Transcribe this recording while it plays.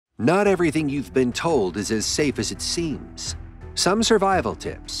Not everything you've been told is as safe as it seems. Some survival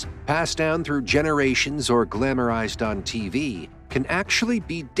tips, passed down through generations or glamorized on TV, can actually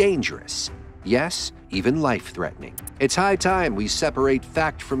be dangerous. Yes, even life-threatening. It's high time we separate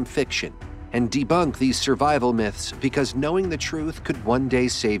fact from fiction and debunk these survival myths, because knowing the truth could one day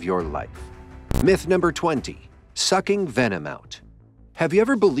save your life. Myth number 20. Sucking venom out. Have you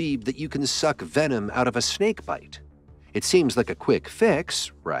ever believed that you can suck venom out of a snake bite? It seems like a quick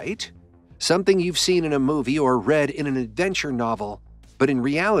fix, right? Something you've seen in a movie or read in an adventure novel, but in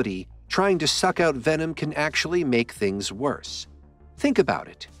reality, trying to suck out venom can actually make things worse. Think about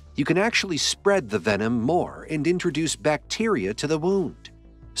it. You can actually spread the venom more and introduce bacteria to the wound.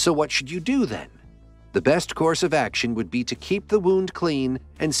 So what should you do then? The best course of action would be to keep the wound clean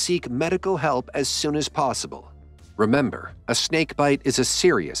and seek medical help as soon as possible. Remember, a snake bite is a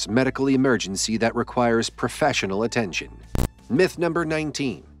serious medical emergency that requires professional attention. Myth number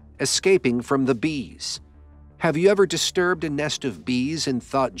 19. Escaping from the bees. Have you ever disturbed a nest of bees and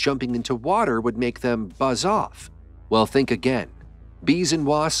thought jumping into water would make them buzz off? Well, think again. Bees and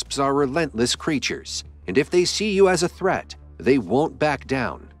wasps are relentless creatures, and if they see you as a threat, they won't back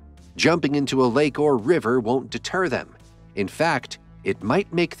down. Jumping into a lake or river won't deter them. In fact, it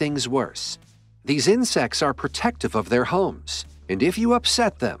might make things worse. These insects are protective of their homes, and if you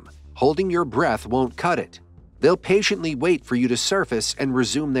upset them, holding your breath won't cut it. They'll patiently wait for you to surface and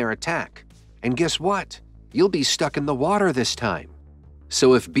resume their attack. And guess what? You'll be stuck in the water this time.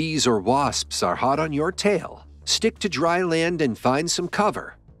 So if bees or wasps are hot on your tail, stick to dry land and find some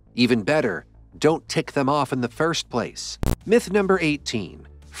cover. Even better, don't tick them off in the first place. Myth number 18.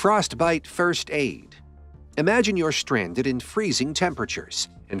 Frostbite first aid. Imagine you're stranded in freezing temperatures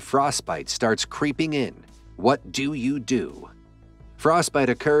and frostbite starts creeping in. What do you do? Frostbite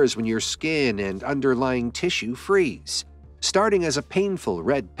occurs when your skin and underlying tissue freeze, starting as a painful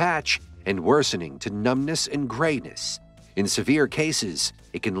red patch and worsening to numbness and grayness. In severe cases,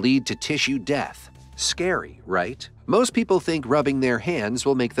 it can lead to tissue death. Scary, right? Most people think rubbing their hands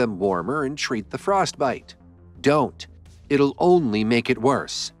will make them warmer and treat the frostbite. Don't. It'll only make it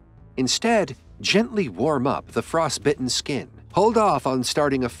worse. Instead, gently warm up the frostbitten skin. Hold off on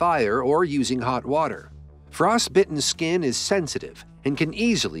starting a fire or using hot water. Frostbitten skin is sensitive and can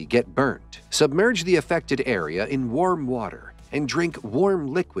easily get burnt. Submerge the affected area in warm water and drink warm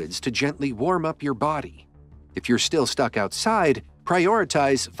liquids to gently warm up your body. If you're still stuck outside,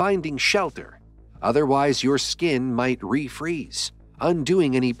 prioritize finding shelter. Otherwise, your skin might refreeze,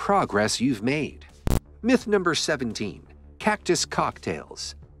 undoing any progress you've made. Myth number 17. Cactus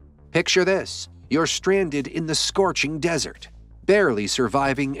cocktails. Picture this. You're stranded in the scorching desert, barely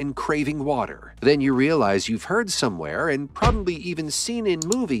surviving and craving water. Then you realize you've heard somewhere and probably even seen in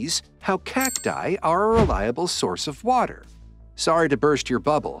movies how cacti are a reliable source of water. Sorry to burst your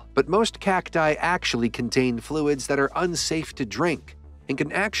bubble, but most cacti actually contain fluids that are unsafe to drink and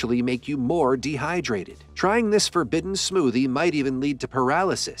can actually make you more dehydrated. Trying this forbidden smoothie might even lead to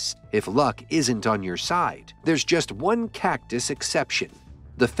paralysis if luck isn't on your side. There's just one cactus exception,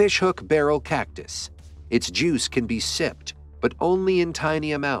 the fishhook barrel cactus. Its juice can be sipped, but only in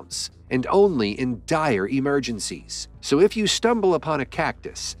tiny amounts and only in dire emergencies. So if you stumble upon a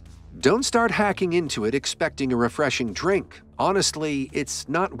cactus, don't start hacking into it expecting a refreshing drink. Honestly, it's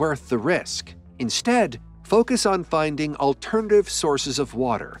not worth the risk. Instead, focus on finding alternative sources of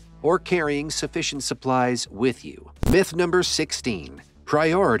water or carrying sufficient supplies with you. Myth number 16.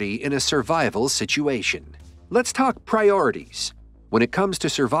 Priority in a survival situation. Let's talk priorities. When it comes to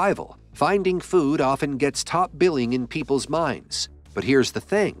survival, finding food often gets top billing in people's minds. But here's the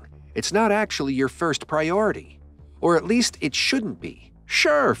thing, it's not actually your first priority. Or at least it shouldn't be.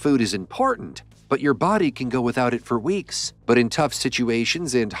 Sure, food is important, but your body can go without it for weeks. But in tough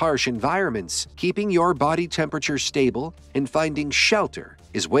situations and harsh environments, keeping your body temperature stable and finding shelter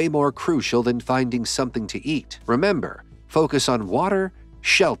is way more crucial than finding something to eat. Remember, focus on water,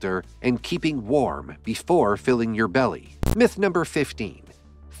 shelter, and keeping warm before filling your belly. Myth number 15.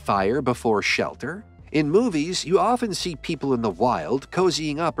 Fire before shelter? In movies, you often see people in the wild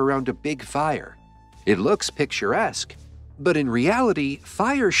cozying up around a big fire. It looks picturesque, but in reality,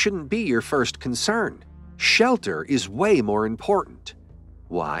 fire shouldn't be your first concern. Shelter is way more important.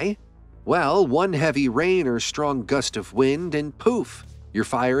 Why? Well, one heavy rain or strong gust of wind and poof, your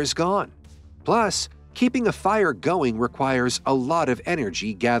fire is gone. Plus, keeping a fire going requires a lot of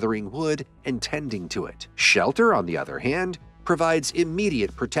energy gathering wood and tending to it. Shelter, on the other hand, provides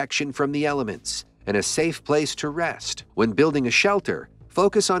immediate protection from the elements and a safe place to rest. When building a shelter,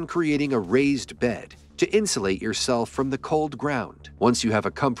 focus on creating a raised bed to insulate yourself from the cold ground. Once you have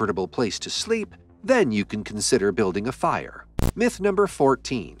a comfortable place to sleep, then you can consider building a fire. Myth number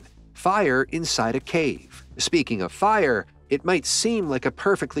 14. Fire inside a cave. Speaking of fire, it might seem like a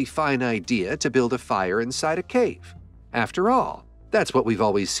perfectly fine idea to build a fire inside a cave. After all, that's what we've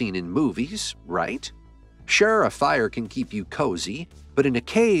always seen in movies, right? Sure, a fire can keep you cozy, but in a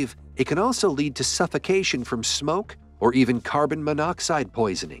cave, it can also lead to suffocation from smoke or even carbon monoxide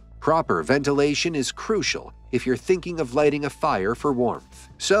poisoning. Proper ventilation is crucial if you're thinking of lighting a fire for warmth.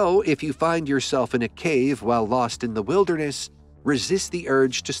 So, if you find yourself in a cave while lost in the wilderness, resist the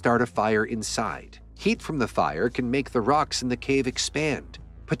urge to start a fire inside. Heat from the fire can make the rocks in the cave expand,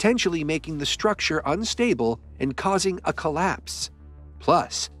 potentially making the structure unstable and causing a collapse.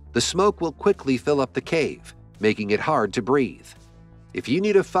 Plus, the smoke will quickly fill up the cave, making it hard to breathe. If you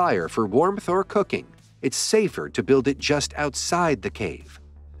need a fire for warmth or cooking, it's safer to build it just outside the cave.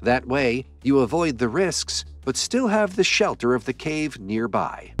 That way, you avoid the risks but still have the shelter of the cave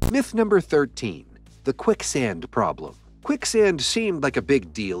nearby. Myth number 13. The quicksand problem. Quicksand seemed like a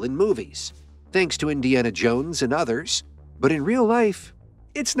big deal in movies, thanks to Indiana Jones and others, but in real life,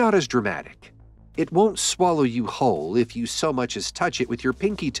 it's not as dramatic. It won't swallow you whole if you so much as touch it with your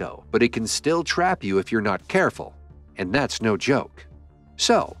pinky toe, but it can still trap you if you're not careful, and that's no joke.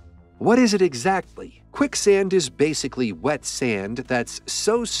 So, what is it exactly? Quicksand is basically wet sand that's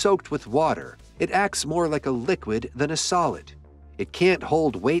so soaked with water, it acts more like a liquid than a solid. It can't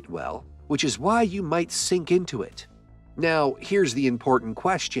hold weight well, which is why you might sink into it. Now, here's the important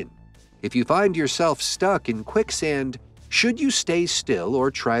question. If you find yourself stuck in quicksand, should you stay still or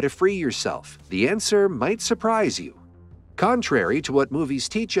try to free yourself? The answer might surprise you. Contrary to what movies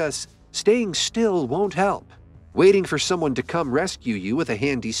teach us, staying still won't help. Waiting for someone to come rescue you with a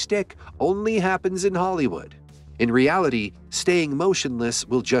handy stick only happens in Hollywood. In reality, staying motionless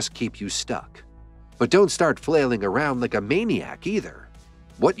will just keep you stuck. But don't start flailing around like a maniac either.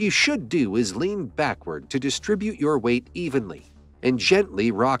 What you should do is lean backward to distribute your weight evenly, and gently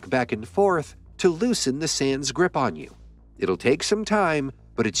rock back and forth to loosen the sand's grip on you. It'll take some time,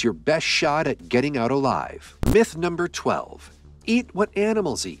 but it's your best shot at getting out alive. Myth number 12. Eat what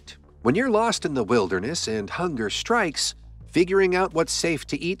animals eat. When you're lost in the wilderness and hunger strikes, figuring out what's safe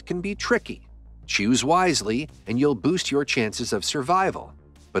to eat can be tricky. Choose wisely, and you'll boost your chances of survival.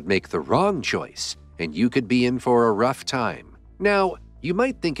 But make the wrong choice, and you could be in for a rough time. Now, you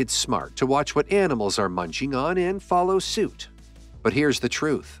might think it's smart to watch what animals are munching on and follow suit. But here's the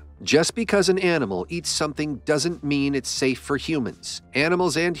truth. Just because an animal eats something doesn't mean it's safe for humans.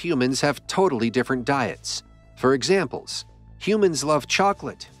 Animals and humans have totally different diets. For examples, humans love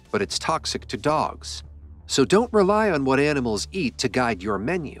chocolate, but it's toxic to dogs. So don't rely on what animals eat to guide your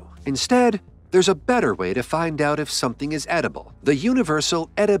menu. Instead, there's a better way to find out if something is edible: the universal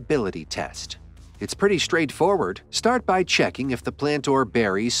edibility test. It's pretty straightforward. Start by checking if the plant or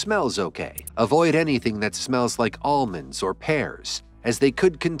berry smells okay. Avoid anything that smells like almonds or pears, as they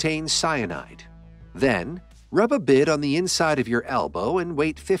could contain cyanide. Then, rub a bit on the inside of your elbow and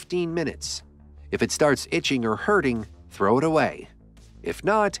wait 15 minutes. If it starts itching or hurting, throw it away. If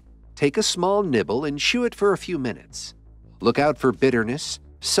not, take a small nibble and chew it for a few minutes. Look out for bitterness,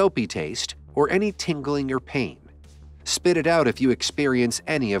 soapy taste, or any tingling or pain. Spit it out if you experience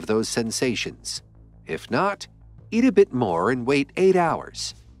any of those sensations. If not, eat a bit more and wait 8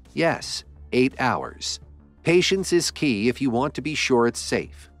 hours. Yes, 8 hours. Patience is key if you want to be sure it's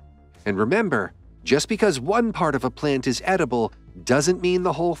safe. And remember, just because one part of a plant is edible doesn't mean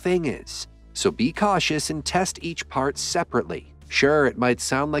the whole thing is. So be cautious and test each part separately. Sure, it might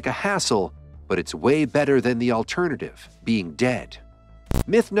sound like a hassle, but it's way better than the alternative, being dead.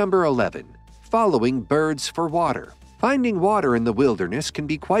 Myth number 11. Following birds for water. Finding water in the wilderness can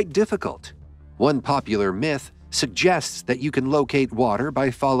be quite difficult. One popular myth suggests that you can locate water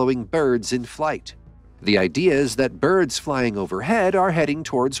by following birds in flight. The idea is that birds flying overhead are heading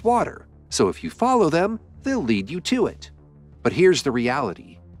towards water, so if you follow them, they'll lead you to it. But here's the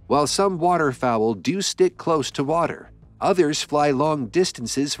reality. While some waterfowl do stick close to water, others fly long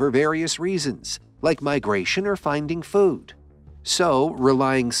distances for various reasons, like migration or finding food. So,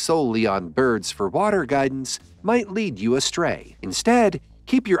 relying solely on birds for water guidance might lead you astray. Instead,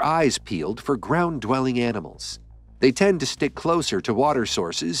 keep your eyes peeled for ground-dwelling animals. They tend to stick closer to water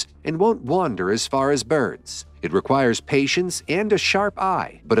sources and won't wander as far as birds. It requires patience and a sharp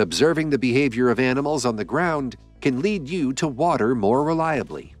eye, but observing the behavior of animals on the ground can lead you to water more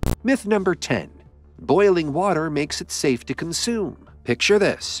reliably. Myth number 10. Boiling water makes it safe to consume. Picture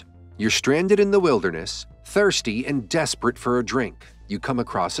this. You're stranded in the wilderness, thirsty and desperate for a drink. You come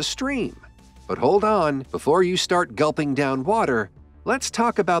across a stream. But hold on, before you start gulping down water, let's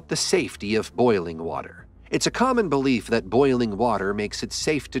talk about the safety of boiling water. It's a common belief that boiling water makes it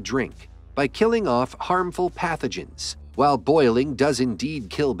safe to drink by killing off harmful pathogens. While boiling does indeed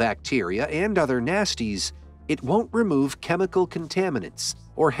kill bacteria and other nasties, it won't remove chemical contaminants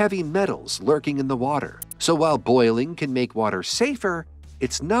or heavy metals lurking in the water. So while boiling can make water safer,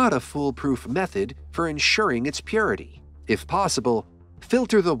 it's not a foolproof method for ensuring its purity. If possible,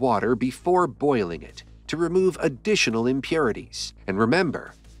 filter the water before boiling it to remove additional impurities. And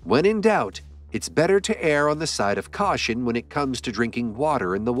remember, when in doubt, it's better to err on the side of caution when it comes to drinking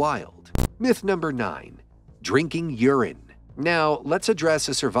water in the wild. Myth number 9. Drinking urine. Now, let's address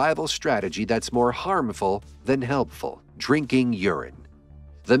a survival strategy that's more harmful than helpful: drinking urine.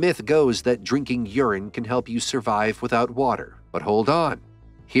 The myth goes that drinking urine can help you survive without water. But hold on.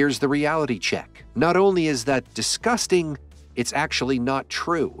 Here's the reality check. Not only is that disgusting, it's actually not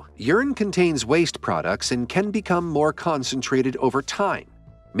true. Urine contains waste products and can become more concentrated over time,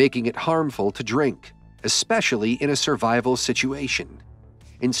 making it harmful to drink, especially in a survival situation.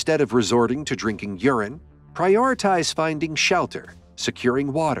 Instead of resorting to drinking urine, prioritize finding shelter,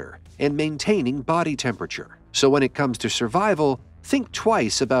 securing water, and maintaining body temperature. So when it comes to survival, think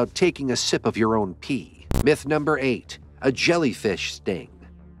twice about taking a sip of your own pee. Myth number 8. A jellyfish sting.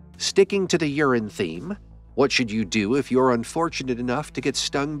 Sticking to the urine theme, what should you do if you're unfortunate enough to get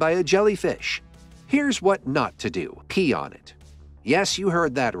stung by a jellyfish? Here's what not to do: pee on it. Yes, you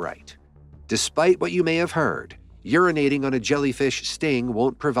heard that right. Despite what you may have heard, urinating on a jellyfish sting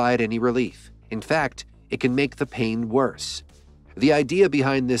won't provide any relief. In fact, it can make the pain worse. The idea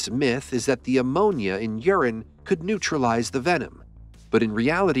behind this myth is that the ammonia in urine could neutralize the venom, but in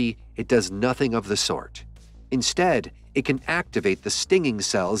reality, it does nothing of the sort. Instead, it can activate the stinging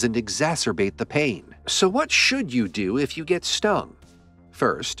cells and exacerbate the pain. So what should you do if you get stung?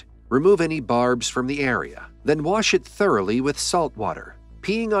 First, remove any barbs from the area, then wash it thoroughly with salt water.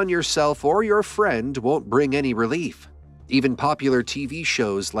 Peeing on yourself or your friend won't bring any relief. Even popular TV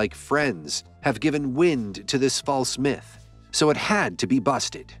shows like Friends have given wind to this false myth, so it had to be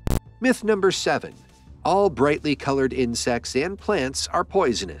busted. Myth number 7. All brightly colored insects and plants are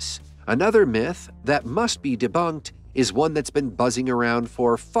poisonous. Another myth that must be debunked is one that's been buzzing around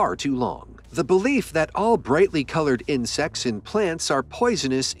for far too long. The belief that all brightly colored insects and plants are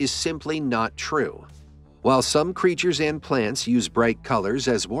poisonous is simply not true. While some creatures and plants use bright colors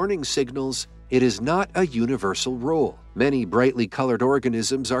as warning signals, it is not a universal rule. Many brightly colored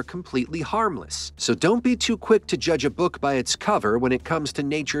organisms are completely harmless, so don't be too quick to judge a book by its cover when it comes to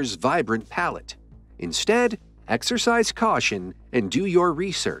nature's vibrant palette. Instead, exercise caution and do your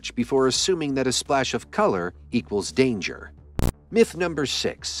research before assuming that a splash of color equals danger. Myth number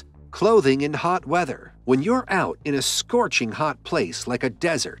 6. Clothing in hot weather. When you're out in a scorching hot place like a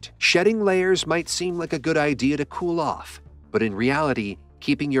desert, shedding layers might seem like a good idea to cool off, but in reality,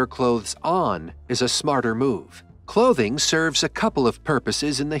 keeping your clothes on is a smarter move. Clothing serves a couple of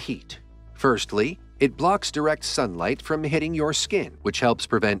purposes in the heat. Firstly, it blocks direct sunlight from hitting your skin, which helps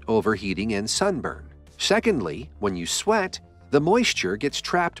prevent overheating and sunburn. Secondly, when you sweat, the moisture gets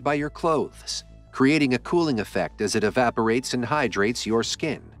trapped by your clothes, creating a cooling effect as it evaporates and hydrates your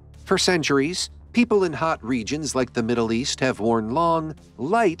skin. For centuries, people in hot regions like the Middle East have worn long,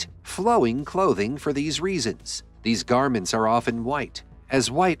 light, flowing clothing for these reasons. These garments are often white,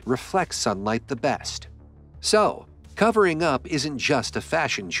 as white reflects sunlight the best. So, covering up isn't just a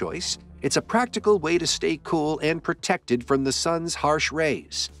fashion choice, it's a practical way to stay cool and protected from the sun's harsh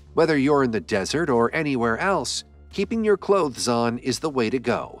rays. Whether you're in the desert or anywhere else, keeping your clothes on is the way to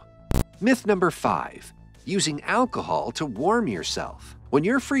go. Myth number 5. Using alcohol to warm yourself. When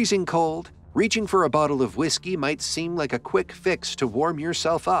you're freezing cold, reaching for a bottle of whiskey might seem like a quick fix to warm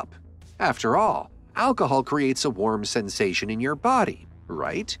yourself up. After all, alcohol creates a warm sensation in your body,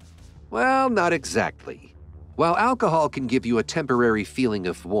 right? Well, not exactly. While alcohol can give you a temporary feeling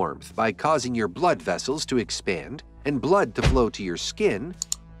of warmth by causing your blood vessels to expand and blood to flow to your skin,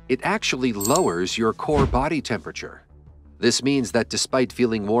 it actually lowers your core body temperature. This means that despite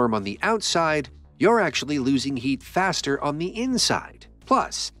feeling warm on the outside, you're actually losing heat faster on the inside.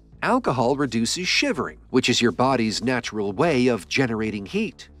 Plus, alcohol reduces shivering, which is your body's natural way of generating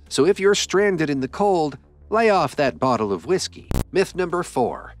heat. So if you're stranded in the cold, lay off that bottle of whiskey. Myth number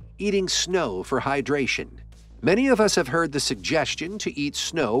 4. Eating snow for hydration. Many of us have heard the suggestion to eat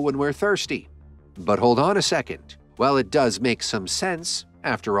snow when we're thirsty. But hold on a second. While it does make some sense,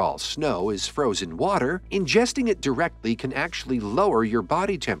 after all, snow is frozen water, ingesting it directly can actually lower your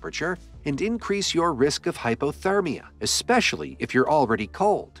body temperature and increase your risk of hypothermia, especially if you're already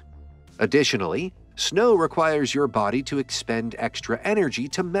cold. Additionally, snow requires your body to expend extra energy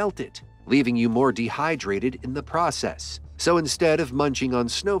to melt it, leaving you more dehydrated in the process. So instead of munching on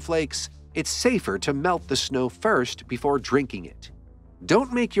snowflakes, it's safer to melt the snow first before drinking it.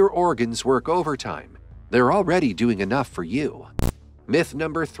 Don't make your organs work overtime. They're already doing enough for you. Myth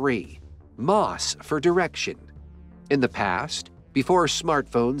number 3. Moss for direction. In the past, before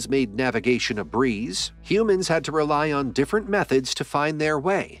smartphones made navigation a breeze, humans had to rely on different methods to find their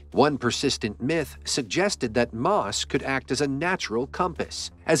way. One persistent myth suggested that moss could act as a natural compass,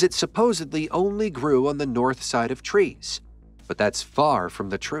 as it supposedly only grew on the north side of trees. But that's far from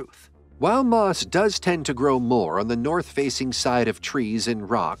the truth. While moss does tend to grow more on the north-facing side of trees and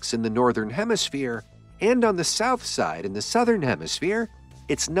rocks in the northern hemisphere, and on the south side in the southern hemisphere,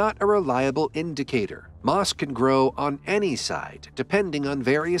 it's not a reliable indicator. Moss can grow on any side, depending on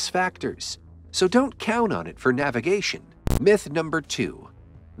various factors, so don't count on it for navigation. Myth number 2.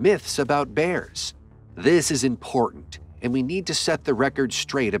 Myths about bears. This is important, and we need to set the record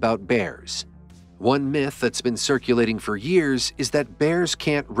straight about bears. One myth that's been circulating for years is that bears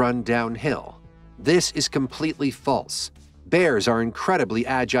can't run downhill. This is completely false. Bears are incredibly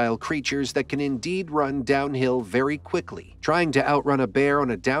agile creatures that can indeed run downhill very quickly. Trying to outrun a bear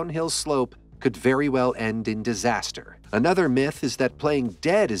on a downhill slope could very well end in disaster. Another myth is that playing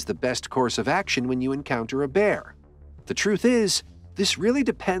dead is the best course of action when you encounter a bear. The truth is, this really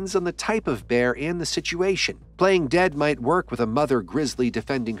depends on the type of bear and the situation. Playing dead might work with a mother grizzly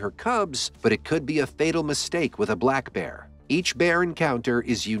defending her cubs, but it could be a fatal mistake with a black bear. Each bear encounter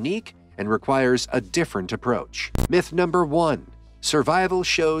is unique and requires a different approach. Myth number 1. Survival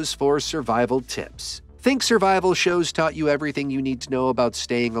shows for survival tips. Think survival shows taught you everything you need to know about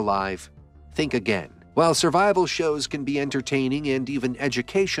staying alive? Think again. While survival shows can be entertaining and even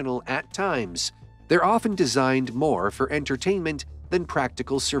educational at times, they're often designed more for entertainment than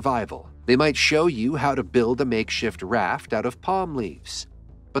practical survival. They might show you how to build a makeshift raft out of palm leaves.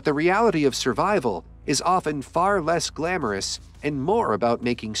 But the reality of survival is often far less glamorous and more about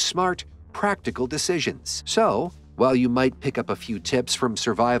making smart, practical decisions. So, while you might pick up a few tips from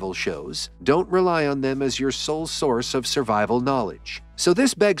survival shows, don't rely on them as your sole source of survival knowledge. So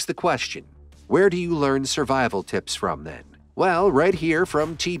this begs the question, where do you learn survival tips from then? Well, right here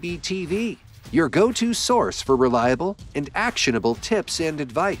from TopBizTV, your go-to source for reliable and actionable tips and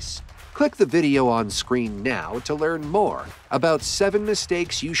advice. Click the video on screen now to learn more about 7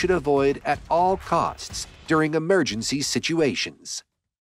 mistakes you should avoid at all costs during emergency situations.